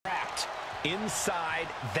inside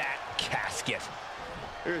that casket.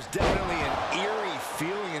 There's definitely an eerie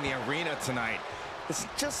feeling in the arena tonight. It's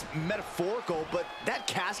just metaphorical, but that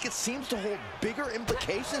casket seems to hold bigger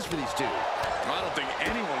implications for these two. I don't think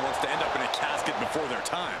anyone wants to end up in a casket before their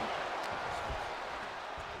time.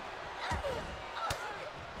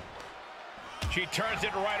 She turns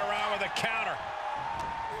it right around with a counter.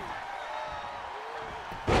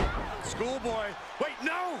 Schoolboy. Wait,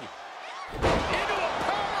 no! Into a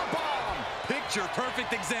powerbomb!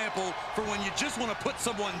 Picture-perfect example for when you just want to put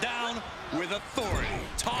someone down with authority.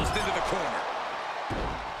 Tossed into the corner.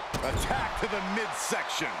 Attack to the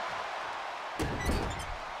midsection.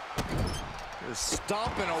 Just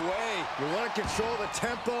stomping away. You want to control the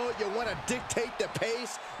tempo. You want to dictate the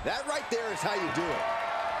pace. That right there is how you do it.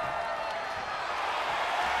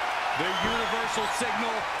 The universal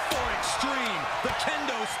signal for extreme. The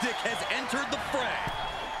kendo stick has entered the fray.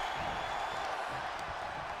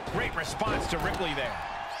 Great response to Ripley there.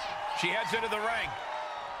 She heads into the ring.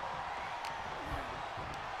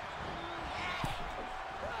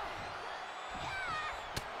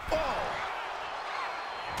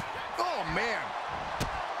 Oh, man.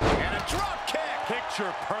 And a drop kick.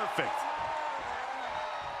 Picture perfect.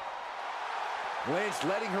 Lynch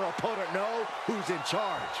letting her opponent know who's in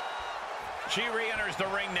charge. She re-enters the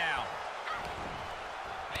ring now.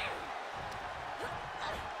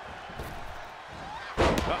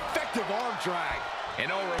 Effective arm drag. And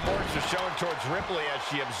no remorse is shown towards Ripley as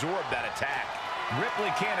she absorbed that attack.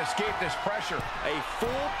 Ripley can't escape this pressure. A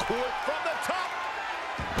full court from the top.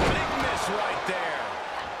 Big miss right there.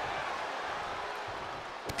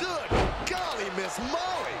 Good golly, Miss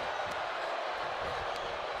Molly.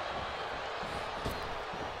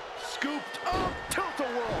 Scooped up,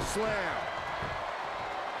 tilt-a-whirl slam.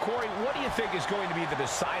 Corey, what do you think is going to be the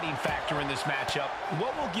deciding factor in this matchup?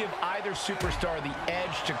 What will give either superstar the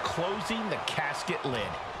edge to closing the casket lid?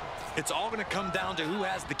 It's all going to come down to who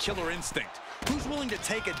has the killer instinct. Who's willing to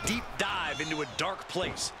take a deep dive into a dark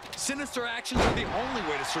place? Sinister actions are the only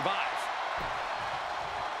way to survive.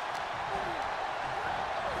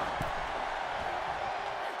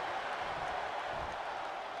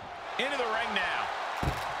 Into the ring now.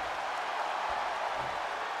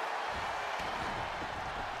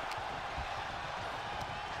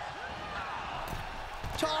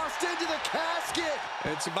 Tossed into the casket.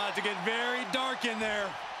 It's about to get very dark in there.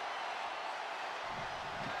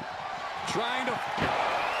 Trying to...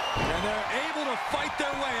 And they're able to fight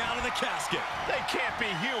their way out of the casket. They can't be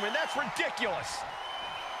human. That's ridiculous.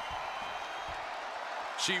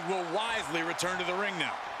 She will wisely return to the ring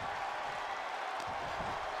now.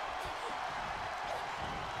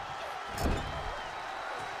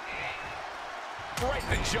 Right in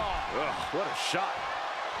the jaw. Ugh, what a shot.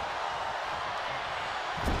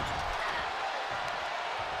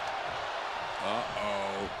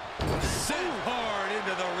 Uh-oh. Sent hard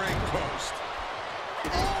into the ring post.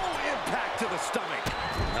 Oh, impact to the stomach.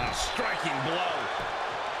 A striking blow.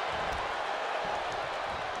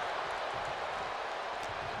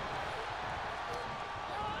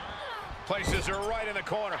 Places her right in the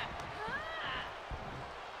corner.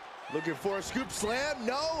 Looking for a scoop slam.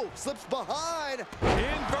 No, slips behind.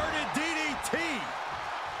 Inverted DDT.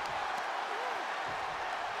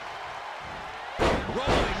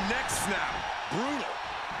 Rolling neck snap. Brutal.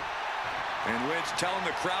 And Lynch telling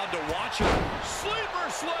the crowd to watch her. Sleeper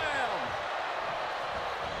slam.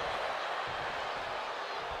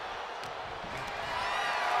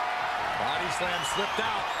 Body slam slipped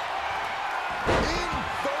out.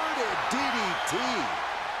 Inverted DDT.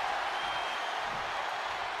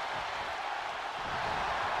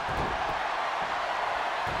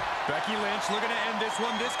 Becky Lynch looking to end this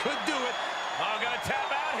one. This could do it. Oh, gonna tap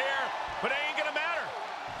out here, but it ain't gonna matter.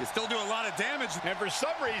 You still do a lot of damage. And for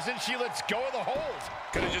some reason, she lets go of the hold.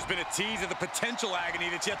 Could have just been a tease of the potential agony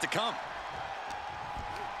that's yet to come.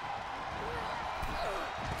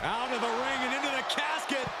 Out of the ring and into the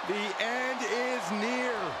casket. The end is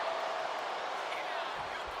near.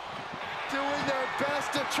 Doing their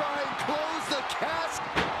best to try and close the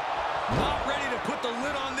casket. Not ready to put the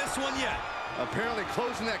lid on this one yet. Apparently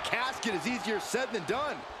closing that casket is easier said than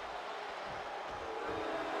done.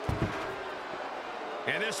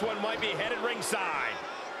 And this one might be headed ringside.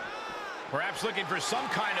 Perhaps looking for some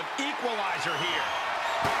kind of equalizer here.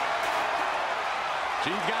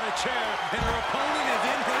 She's got a chair, and her opponent is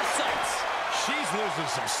in her sights. She's losing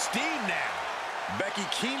some steam now. Becky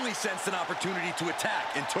keenly sensed an opportunity to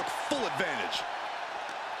attack and took full advantage.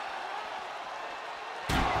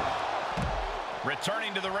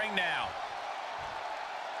 Returning to the ring now.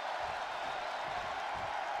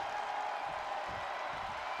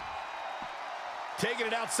 taking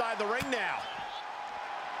it outside the ring now.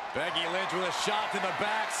 Becky Lynch with a shot to the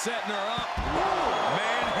back, setting her up.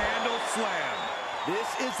 Manhandle slam.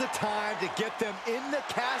 This is the time to get them in the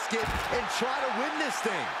casket and try to win this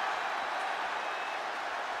thing.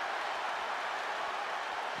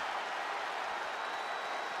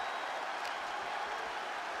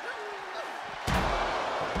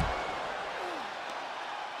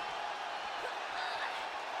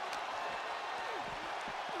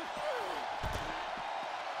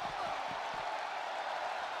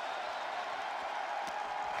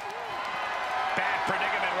 Bad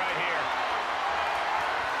predicament right here.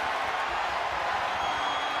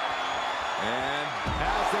 And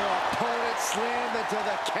has their opponent slammed into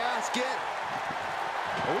the casket.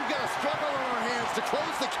 Oh, we've got a struggle on our hands to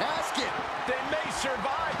close the casket. They may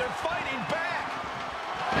survive. They're fighting back.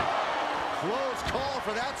 Close call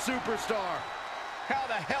for that superstar. How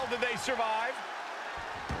the hell did they survive?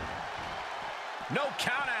 No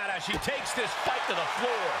count out as she takes this fight to the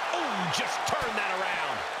floor. Ooh, just turn that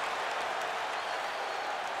around.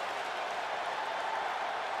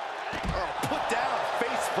 Oh, put down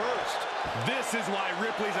face first. This is why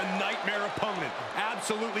Ripley's a nightmare opponent.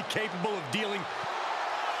 Absolutely capable of dealing.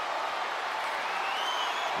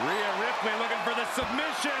 Rhea Ripley looking for the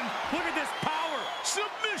submission. Look at this power.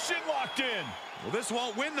 Submission locked in. Well, this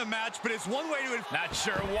won't win the match, but it's one way to... Not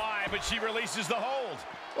sure why, but she releases the hold.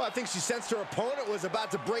 Well, I think she sensed her opponent was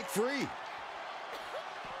about to break free.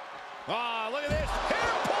 Ah, look at this.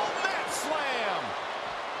 Hair pull mat slam.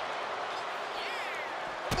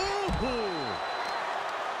 Ooh.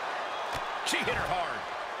 She hit her hard.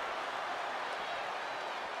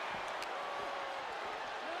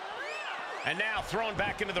 And now thrown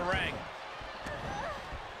back into the ring.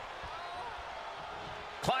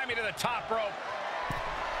 Climbing to the top rope.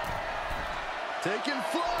 Taking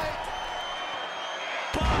flight.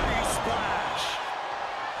 Body splash.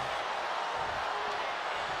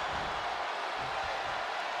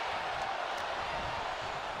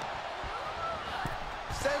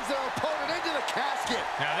 Sends their opponent into the casket.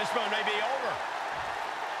 Now this one may be over.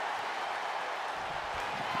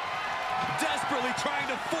 Desperately trying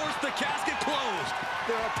to force the casket closed.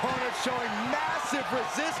 Their opponent showing massive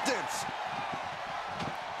resistance.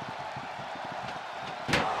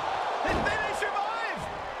 They survive.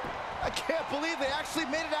 I can't believe they actually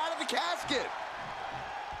made it out of the casket.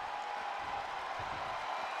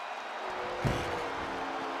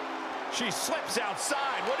 She slips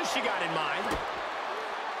outside. What has she got in mind?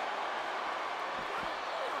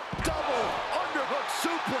 Double underhook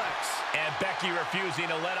suplex. And Becky refusing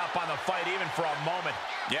to let up on the fight even for a moment.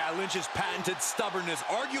 Yeah, Lynch's patented stubbornness,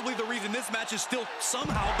 arguably the reason this match is still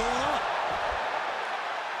somehow going on.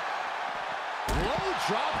 Low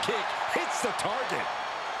drop kick hits the target.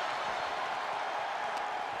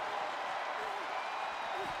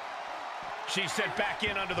 She's sent back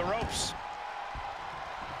in under the ropes.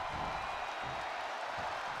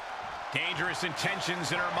 Dangerous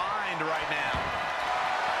intentions in her mind right now.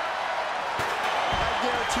 I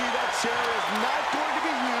guarantee that chair is not going to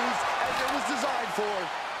be used as it was designed for.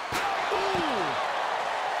 Ooh.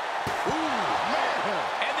 Ooh, man.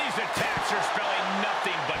 And these attacks are spelling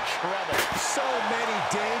nothing but trouble. So many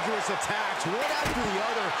dangerous attacks, one after the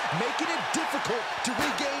other, making it difficult to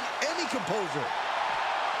regain any composure.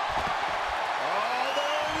 Oh,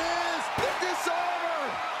 there it is! The dishonor!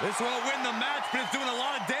 This won't win the match, but it's doing a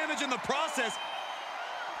lot of damage in the process.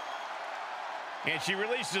 And she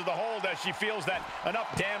releases the hold as she feels that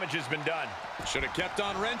enough damage has been done. Should have kept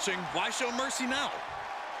on wrenching. Why show mercy now?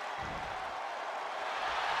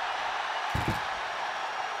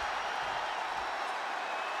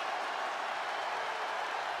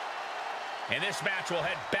 And this match will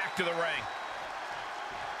head back to the ring.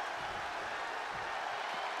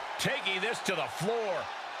 Taking this to the floor.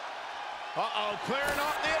 Uh-oh, clearing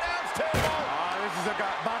off the announce table. This is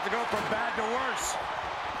about to go from bad to worse.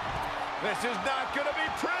 This is not going to be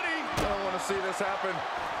pretty. I don't want to see this happen.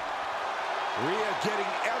 Rhea getting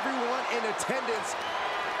everyone in attendance.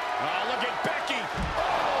 Oh, look at Becky.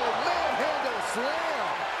 Oh, manhandle slam.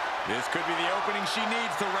 This could be the opening she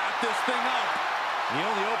needs to wrap this thing up. The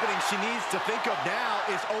only opening she needs to think of now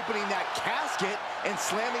is opening that casket and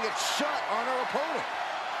slamming it shut on her opponent.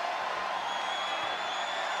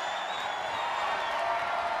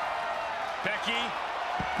 Becky.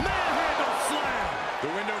 Manhandle slam. The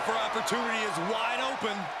window for opportunity is wide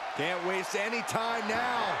open. Can't waste any time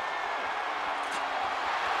now.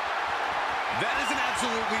 That is an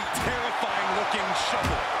absolutely terrifying looking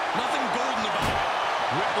shovel. Nothing golden about it.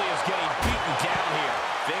 Ripley is getting beaten down here.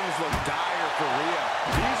 Things look dire for Rhea.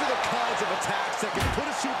 These are the kinds of attacks that can put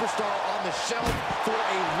a superstar on the shelf for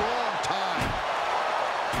a long time.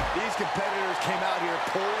 These competitors came out here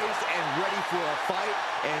poised and ready for a fight,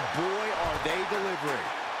 and boy, are they delivering.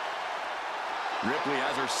 Ripley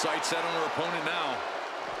has her sights set on her opponent now.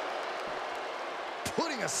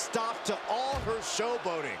 Putting a stop to all her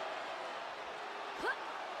showboating.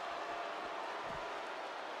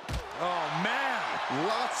 Oh, man.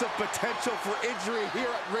 Lots of potential for injury here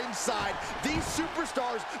at ringside. These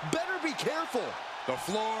superstars better be careful. The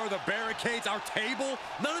floor, the barricades, our table,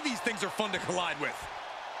 none of these things are fun to collide with.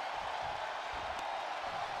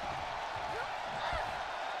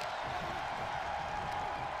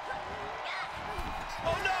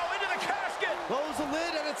 Oh no, into the casket! Close the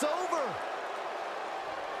lid and it's over.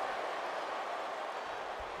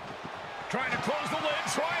 Trying to close the lid,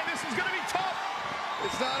 this is gonna be tough.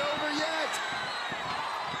 It's not over yet.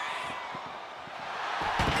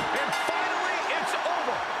 And finally, it's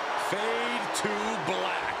over. Fade to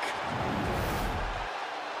black.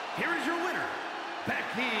 Here is your winner,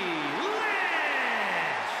 Becky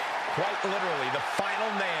Lynch. Quite literally, the final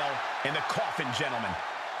nail in the coffin, gentlemen.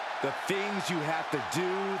 The things you have to do,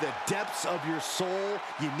 the depths of your soul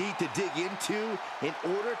you need to dig into in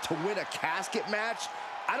order to win a casket match.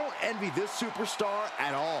 I don't envy this superstar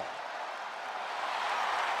at all.